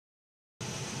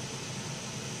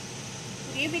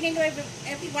evening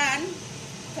everyone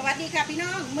สวัสดีค่ะพี่น้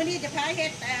องมื้อนี้จะพาเฮ็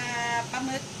ดปลาห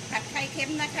มึกผัดไข่เค็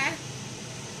มนะคะ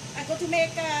I go to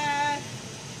make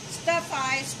stir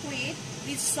fry squid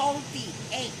with salty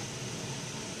egg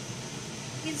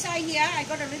inside here I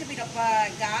got a little bit of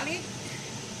garlic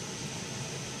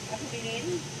I put it in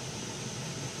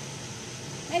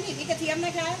ในนี้มีกระเทียมน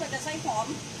ะคะเราจะใส่หอม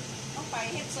ต้องไป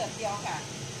เฮ็ดเสิร์ฟเดียวค่ะ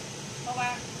เพราะว่า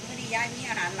มื้อนี้ยายมี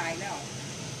อาหารหลายแล้ว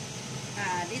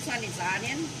this one is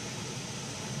onion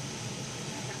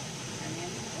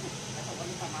I thought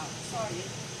one come out sorry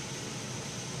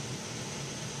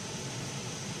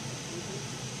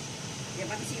เดี๋ยว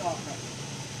มันสิออกเลย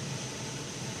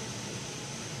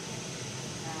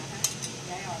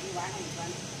ย้ายออกดีวางอีกวั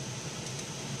น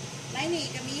ในนี่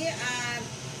จะมี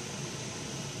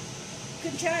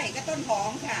ขึ้นช่ายกับต้นหอ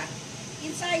มค่ะ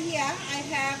inside here I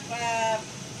have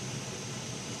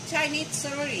Chinese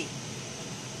celery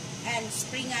and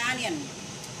spring onion,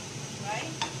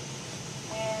 right?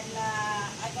 And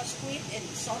I got squid and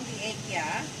salty egg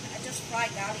here. I just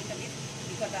fried garlic a bit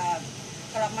because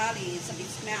calamari is a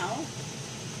bit smell.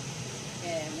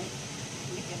 And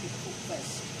make a bit cook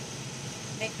first.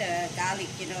 Make the garlic,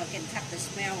 can cut the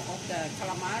smell of the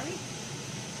calamari.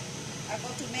 I'm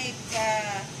going to make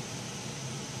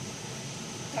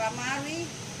calamari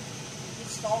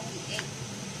with salty egg.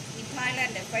 In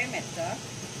Thailand, they're famous.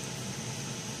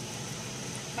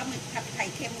 ปลาหมึกผัดไข่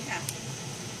เค็มค่ะ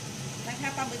นะคะ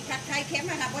ปลาหมึกผัดไข่เค็ม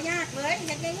อะค่ะไม่ยากเลยเ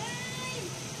ห็นง่าย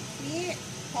ๆนี่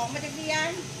ของมาจากเรีย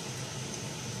น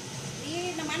นี่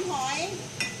น้ำมันหอย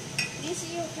นี่ซี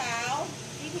อิ๊วขาว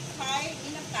นี่พริกไทย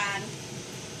นี่น้ำตาล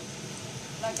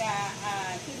แล้วก็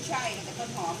ขึ้นช่ายแล้วก็ต้น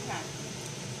หอมค่ะ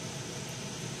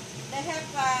They have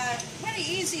very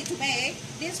easy to make.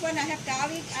 This one I have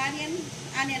garlic, onion.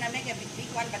 I make a big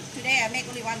one, but today I make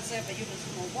only one serve. I use a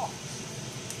small box,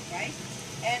 right?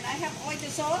 And I have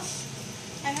oyster sauce.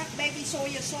 I have baby soy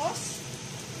sauce.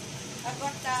 I've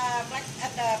got black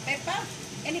pepper.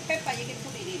 Any pepper you can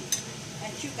put it in.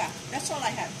 And sugar. That's all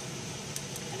I have.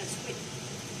 And a squid.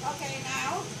 Okay,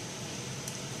 now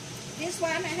this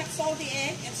one I have salty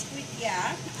egg and squid here.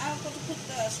 I'm going to put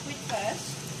the squid first.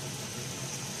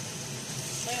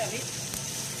 Serve it.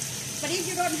 But if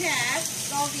you don't have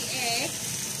salty egg,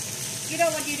 you know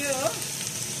what you do?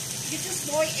 You just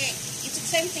boil egg. It's the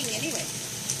same thing anyway.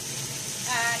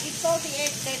 It's salty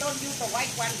egg, they don't use the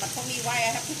white one, but for me, why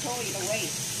I have to throw it away?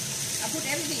 I put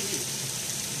everything in.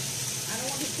 I don't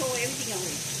want to throw everything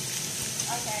away.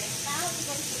 Okay, now we're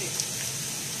going to put it.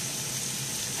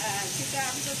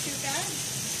 Sugar,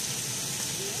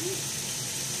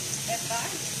 pepper.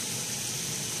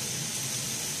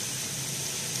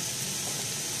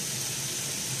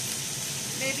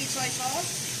 Baby soy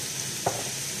sauce.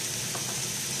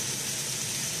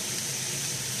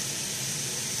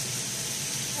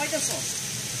 Oyster sauce.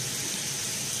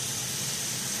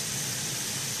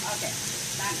 Okay,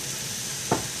 done.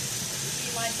 You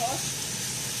see my sauce?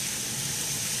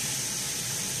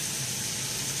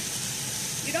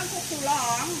 You don't cook too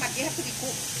long, but you have to be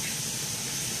cooked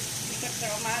because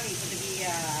calamari is going to be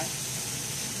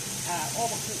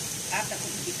overcooked after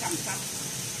it becomes tough.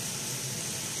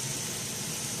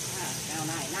 Now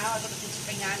nice. Now I'm going to put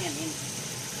spring onion in.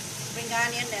 Spring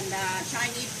onion and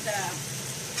Chinese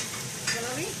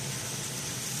celery.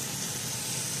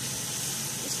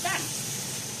 It's done.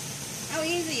 How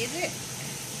easy is it?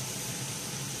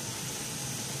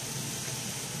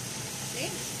 See?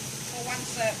 For one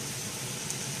serve.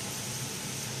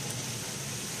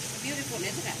 Beautiful,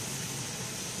 isn't it?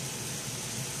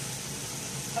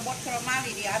 I bought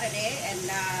calamari the other day and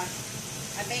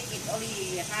I make it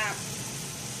only half.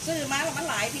 ซื้อมาแล้วมัน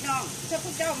หลายพี่น้องถ้าพ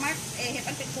วกเจ้ามักเห็ด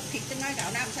มันเป็นคุกผิดจังเลยเอ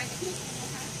าน้ำใส่กะทิ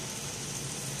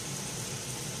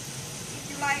If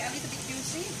you like a little bit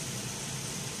juicy,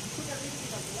 put a little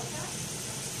bit of water.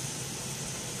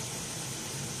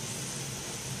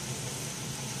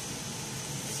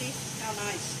 You see how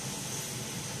nice.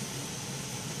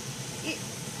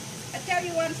 I tell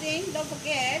you one thing, don't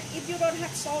forget, if you don't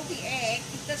have salty egg,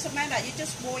 it doesn't matter, you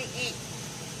just boil egg.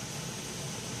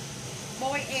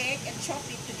 Boil egg and chop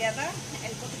it together and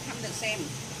it will become the same.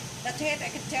 The taste I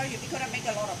can tell you because I make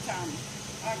a lot of time.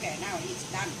 Okay, now it's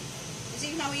done. You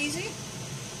see how easy?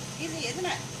 Easy, isn't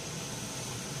it?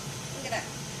 Look at that.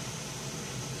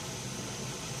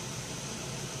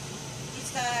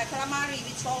 It's the calamari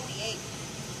with salty egg.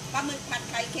 ปลาหมึกผัด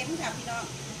ไข่เค็มค่ะพี่น้อง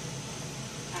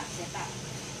เสร็จแล้ว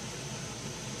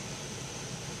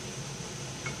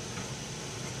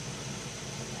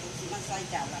สิมาใส่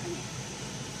จานแล้วนี่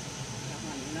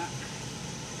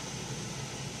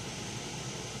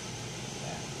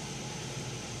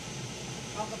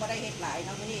เขาก็ไม่ได้เฮ็ดหลายเข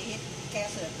าก็เฮ็ดแค่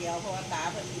เสิร์ฟเดียวเพราะว่าตา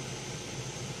เพิ่น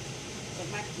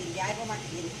มากินย้ายเพราะมา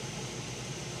กิน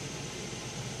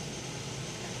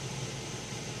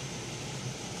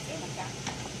เดี๋ยวมันกัด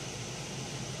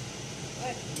เฮ้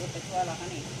ยเดี๋ยวไปทัวร์เราค่ะ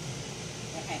นี่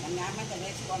อยากให้มันงามมันจะเล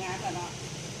ยชัวงามแล้วเนาะ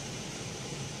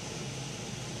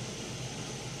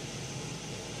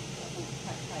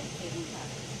ผัดไข่เค็มค่ะ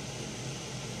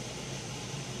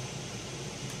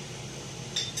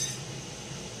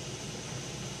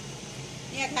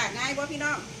เนี่ยค่ะง่ายป่ะพี่น้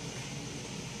อง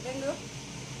เล่นดู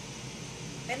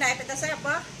เป็นไหนเป็นตาแซ่บ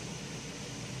ป่ะ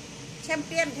แชมเ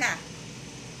ปี้ยนค่ะ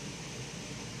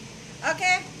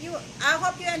Okay, I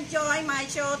hope you enjoy my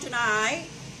show tonight,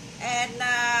 and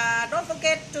don't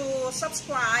forget to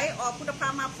subscribe or put a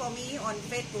thumb up for me on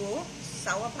Facebook,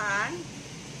 Sawapan.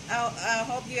 I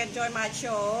hope you enjoy my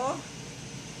show.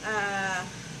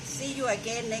 See you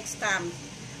again next time.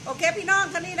 โอเคพี่น้อง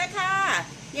ท่านนี้นะคะ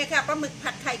เนี่ยค่ะปลาหมึก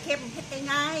ผัดไข่เค็มเฮ็ด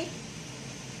ง่าย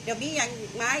ๆเดี๋ยวนี้ยัง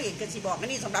ไม่ก็สิบอกว่า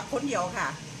นี่สำหรับคนเดียวค่ะ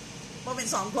เพราะเป็น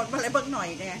2 คนมาเลยเบิ่งหน่อย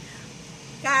เนี่ย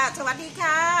ค่ะสวัสดี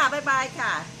ค่ะบ๊ายบายค่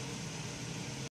ะ